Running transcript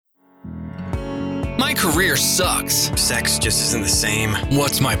My career sucks. Sex just isn't the same.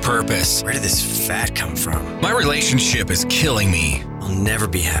 What's my purpose? Where did this fat come from? My relationship is killing me. I'll never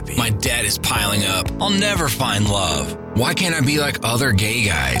be happy. My debt is piling up. I'll never find love. Why can't I be like other gay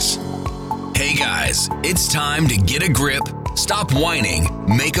guys? Hey guys, it's time to get a grip, stop whining,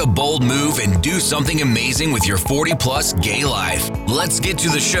 make a bold move, and do something amazing with your 40-plus gay life. Let's get to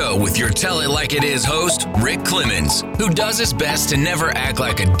the show with your Tell It Like It Is host, Rick Clemens, who does his best to never act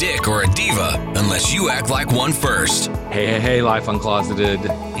like a dick or a diva unless you act like one first. Hey, Life Uncloseted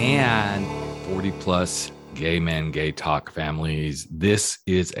and 40-plus gay men, gay talk families. This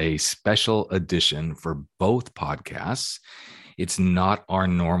is a special edition for both podcasts. It's not our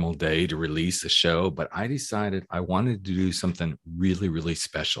normal day to release a show, but I decided I wanted to do something really, really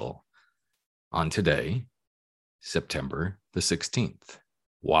special on today, September the 16th.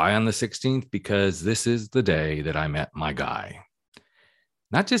 Why on the 16th? Because this is the day that I met my guy.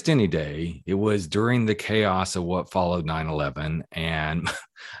 Not just any day. It was during the chaos of what followed 9/11. And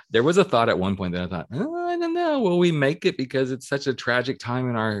there was a thought at one point that I thought, I don't know, will we make it because it's such a tragic time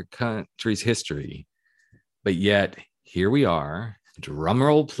in our country's history? But yet, here we are, drum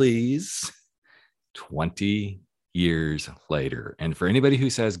roll please, 20 years later. And for anybody who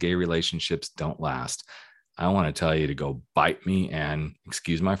says gay relationships don't last, I want to tell you to go bite me and,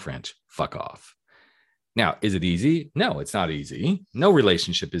 excuse my French, fuck off. Now, is it easy? No, it's not easy. No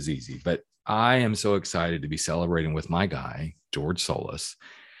relationship is easy, but I am so excited to be celebrating with my guy, George Solis.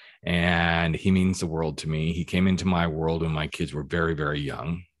 And he means the world to me. He came into my world when my kids were very, very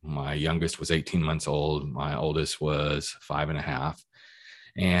young. My youngest was 18 months old. My oldest was 5.5.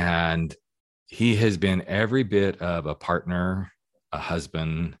 And he has been every bit of a partner, a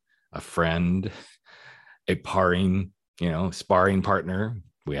husband, a friend, a sparring partner.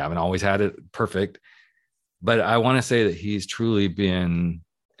 We haven't always had it perfect, but I want to say that he's truly been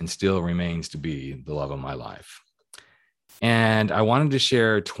and still remains to be the love of my life. And I wanted to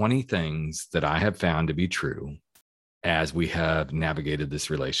share 20 things that I have found to be true as we have navigated this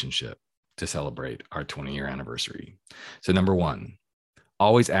relationship to celebrate our 20-year anniversary. So number one,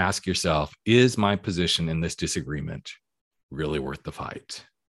 always ask yourself, is my position in this disagreement really worth the fight?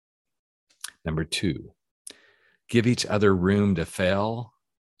 Number two, give each other room to fail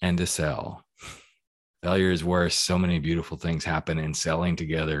and to sell. Failure is where so many beautiful things happen, and selling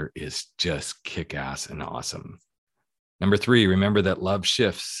together is just kick-ass and awesome. Number three, remember that love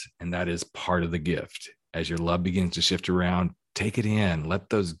shifts, and that is part of the gift. As your love begins to shift around, take it in. Let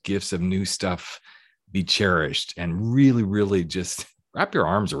those gifts of new stuff be cherished and really, really just wrap your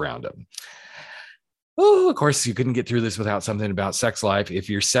arms around them. Oh, of course, you couldn't get through this without something about sex life. If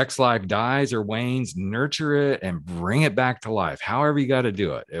your sex life dies or wanes, nurture it and bring it back to life, however you got to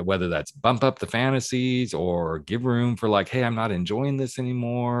do it, whether that's bump up the fantasies or give room for like, hey, I'm not enjoying this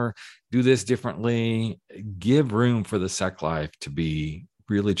anymore. Do this differently. Give room for the sex life to be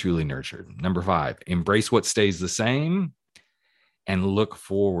really, truly nurtured. Number five, embrace what stays the same and look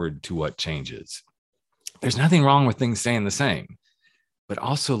forward to what changes. There's nothing wrong with things staying the same, but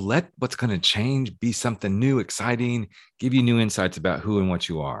also let what's going to change be something new, exciting, give you new insights about who and what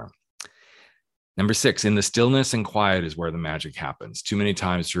you are. Number six, in the stillness and quiet is where the magic happens. Too many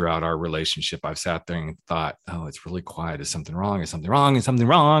times throughout our relationship, I've sat there and thought, oh, it's really quiet. Is something wrong? Is something wrong? Is something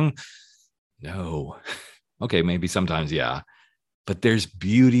wrong? No. Okay, maybe sometimes, yeah. But there's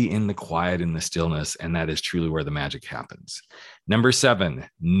beauty in the quiet, in the stillness, and that is truly where the magic happens. Number seven,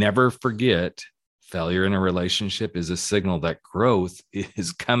 never forget failure in a relationship is a signal that growth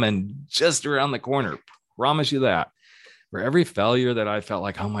is coming just around the corner. Promise you that. For every failure that I felt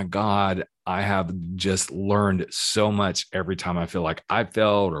like, oh my God, I have just learned so much every time I feel like I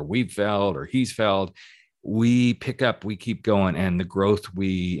failed or we failed or he's failed, we pick up, we keep going, and the growth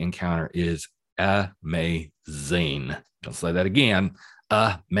we encounter is amazing. Don't say that again.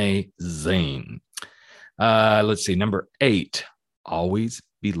 Amazing. Let's see. Number eight, always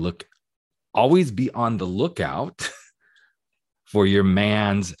be on the lookout for your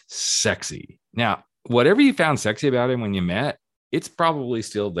man's sexy. Now, whatever you found sexy about him when you met, it's probably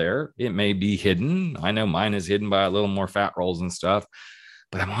still there. It may be hidden. I know mine is hidden by a little more fat rolls and stuff,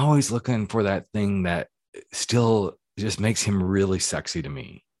 but I'm always looking for that thing that still just makes him really sexy to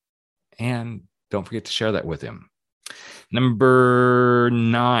me. And don't forget to share that with him. Number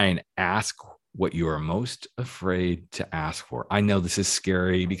nine, ask what you are most afraid to ask for. I know this is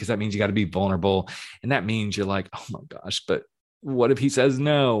scary because that means you got to be vulnerable. And that means you're like, oh my gosh, but what if he says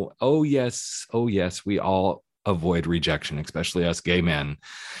no? Oh yes. We all avoid rejection, especially us gay men.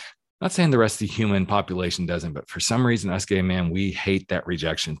 Not saying the rest of the human population doesn't, but for some reason, us gay men, we hate that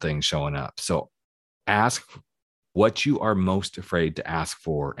rejection thing showing up. So ask what you are most afraid to ask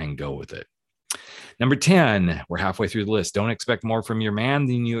for and go with it. Number 10, we're halfway through the list. Don't expect more from your man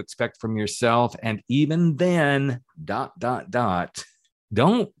than you expect from yourself. And even then, ...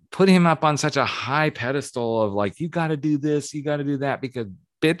 Don't put him up on such a high pedestal of like, you got to do this, you got to do that, because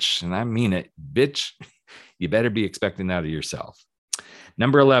bitch, and I mean it, bitch, you better be expecting that of yourself.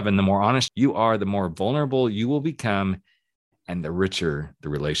 Number 11, the more honest you are, the more vulnerable you will become, and the richer the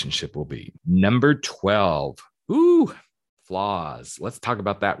relationship will be. Number 12, flaws. Let's talk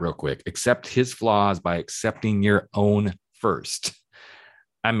about that real quick. Accept his flaws by accepting your own first.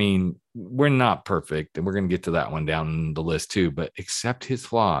 I mean, we're not perfect, and we're going to get to that one down the list too, but accept his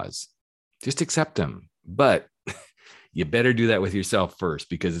flaws. Just accept them. But you better do that with yourself first,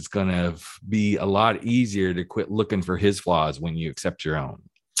 because it's going to be a lot easier to quit looking for his flaws when you accept your own.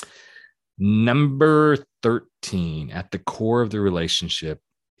 Number 13, at the core of the relationship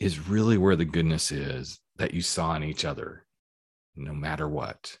is really where the goodness is that you saw in each other, no matter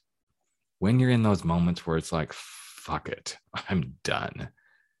what. When you're in those moments where it's like, fuck it, I'm done.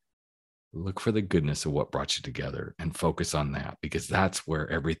 Look for the goodness of what brought you together and focus on that, because that's where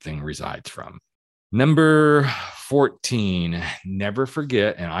everything resides from. Number 14, never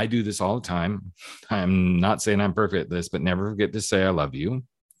forget, and I do this all the time. I'm not saying I'm perfect at this, but never forget to say I love you.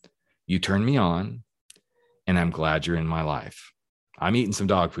 You turn me on, and I'm glad you're in my life. I'm eating some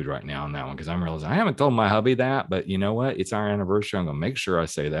dog food right now on that one, because I'm realizing I haven't told my hubby that, but you know what? It's our anniversary. I'm going to make sure I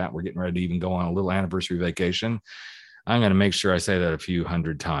say that. We're getting ready to even go on a little anniversary vacation. I'm going to make sure I say that a few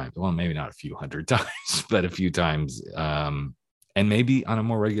hundred times. Well, maybe not a few hundred times, but a few times, and maybe on a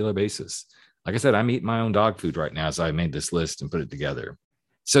more regular basis. Like I said, I'm eating my own dog food right now, so I made this list and put it together.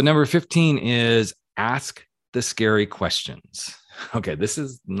 So number 15 is ask the scary questions. Okay, this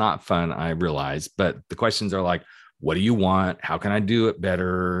is not fun, I realize, but the questions are like, what do you want? How can I do it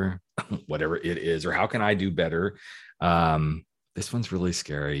better? Whatever it is, or how can I do better? This one's really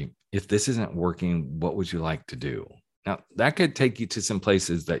scary. If this isn't working, what would you like to do? Now, that could take you to some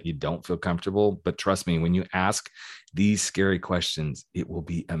places that you don't feel comfortable, but trust me, when you ask these scary questions, it will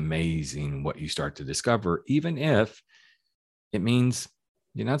be amazing what you start to discover, even if it means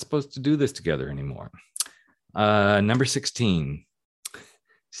you're not supposed to do this together anymore. Number 16,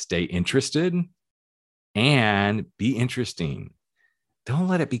 stay interested and be interesting. Don't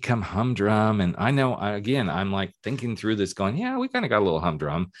let it become humdrum. And I know, again, I'm like thinking through this going, yeah, we kind of got a little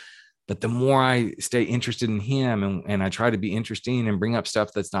humdrum. But the more I stay interested in him and I try to be interesting and bring up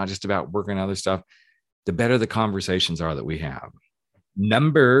stuff that's not just about work and other stuff, the better the conversations are that we have.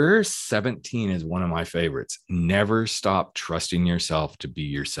 Number 17 is one of my favorites. Never stop trusting yourself to be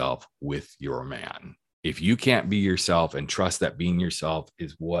yourself with your man. If you can't be yourself and trust that being yourself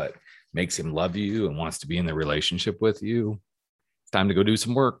is what makes him love you and wants to be in the relationship with you, it's time to go do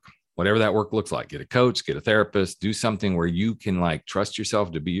some work. Whatever that work looks like, get a coach, get a therapist, do something where you can like trust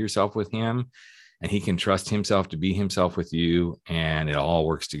yourself to be yourself with him, and he can trust himself to be himself with you, and it all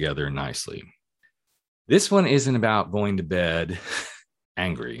works together nicely. This one isn't about going to bed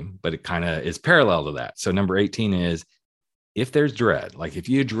angry, but it kind of is parallel to that. So number 18 is, if there's dread, like if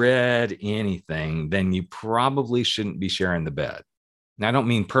you dread anything, then you probably shouldn't be sharing the bed. Now, I don't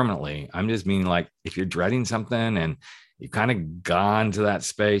mean permanently. I'm just meaning like if you're dreading something and you've kind of gone to that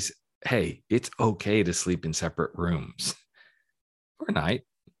space, hey, it's okay to sleep in separate rooms for a night,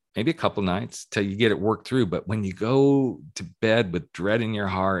 maybe a couple nights till you get it worked through. But when you go to bed with dread in your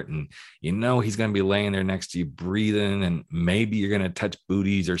heart and you know he's going to be laying there next to you breathing, and maybe you're going to touch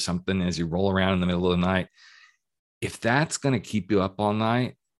booties or something as you roll around in the middle of the night, if that's going to keep you up all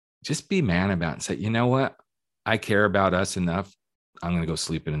night, just be man about it and say, you know what? I care about us enough. I'm going to go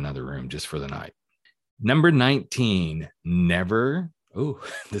sleep in another room just for the night. Number 19,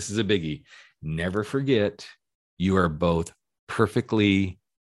 this is a biggie. Never forget you are both perfectly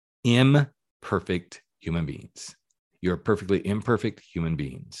imperfect human beings. You're perfectly imperfect human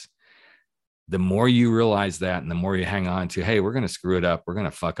beings. The more you realize that, and the more you hang on to, hey, we're going to screw it up. We're going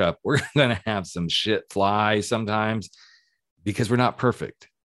to fuck up. We're going to have some shit fly sometimes because we're not perfect.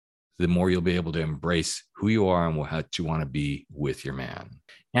 The more you'll be able to embrace who you are and what you want to be with your man.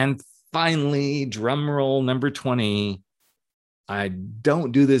 And finally, drum roll, number 20. I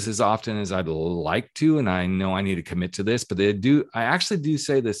don't do this as often as I'd like to, and I know I need to commit to this, but I actually do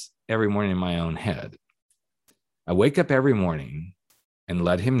say this every morning in my own head. I wake up every morning and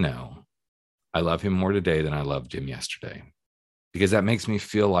let him know I love him more today than I loved him yesterday, because that makes me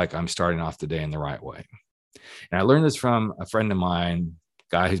feel like I'm starting off the day in the right way. And I learned this from a friend of mine,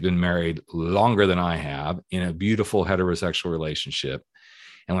 guy who's been married longer than I have, in a beautiful heterosexual relationship.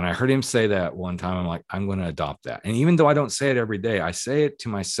 And when I heard him say that one time, I'm like, I'm going to adopt that. And even though I don't say it every day, I say it to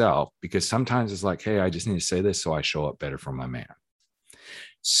myself, because sometimes it's like, hey, I just need to say this so I show up better for my man.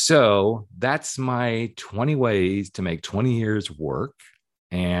 So that's my 20 ways to make 20 years work.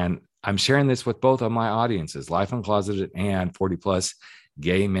 And I'm sharing this with both of my audiences, Life Uncloseted and 40 Plus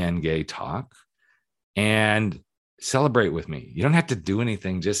Gay Men, Gay Talk. And celebrate with me. You don't have to do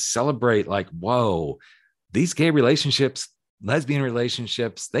anything. Just celebrate like, whoa, these gay relationships, lesbian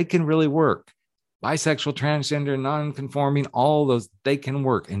relationships, they can really work. Bisexual, transgender, non-conforming, all those, they can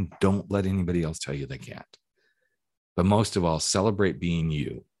work. And don't let anybody else tell you they can't. But most of all, celebrate being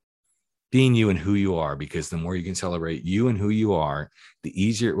you and who you are, because the more you can celebrate you and who you are, the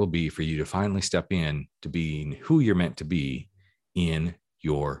easier it will be for you to finally step in to being who you're meant to be in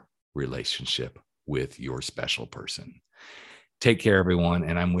your relationship with your special person. Take care, everyone.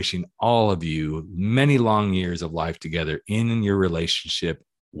 And I'm wishing all of you many long years of life together in your relationship,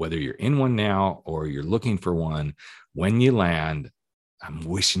 whether you're in one now or you're looking for one. When you land, I'm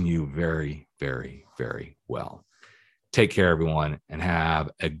wishing you very, very, very well. Take care, everyone, and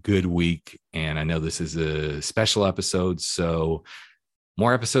have a good week. And I know this is a special episode, so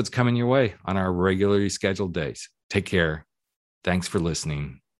more episodes coming your way on our regularly scheduled days. Take care. Thanks for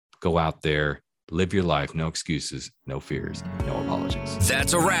listening. Go out there, live your life. No excuses, no fears, no apologies.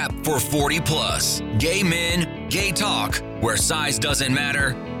 That's a wrap for 40 Plus. Gay Men, Gay Talk, where size doesn't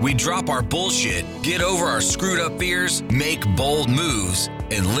matter. We drop our bullshit, get over our screwed up fears, make bold moves,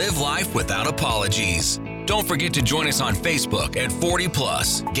 and live life without apologies. Don't forget to join us on Facebook at 40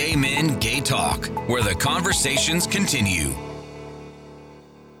 Plus Gay Men, Gay Talk, where the conversations continue.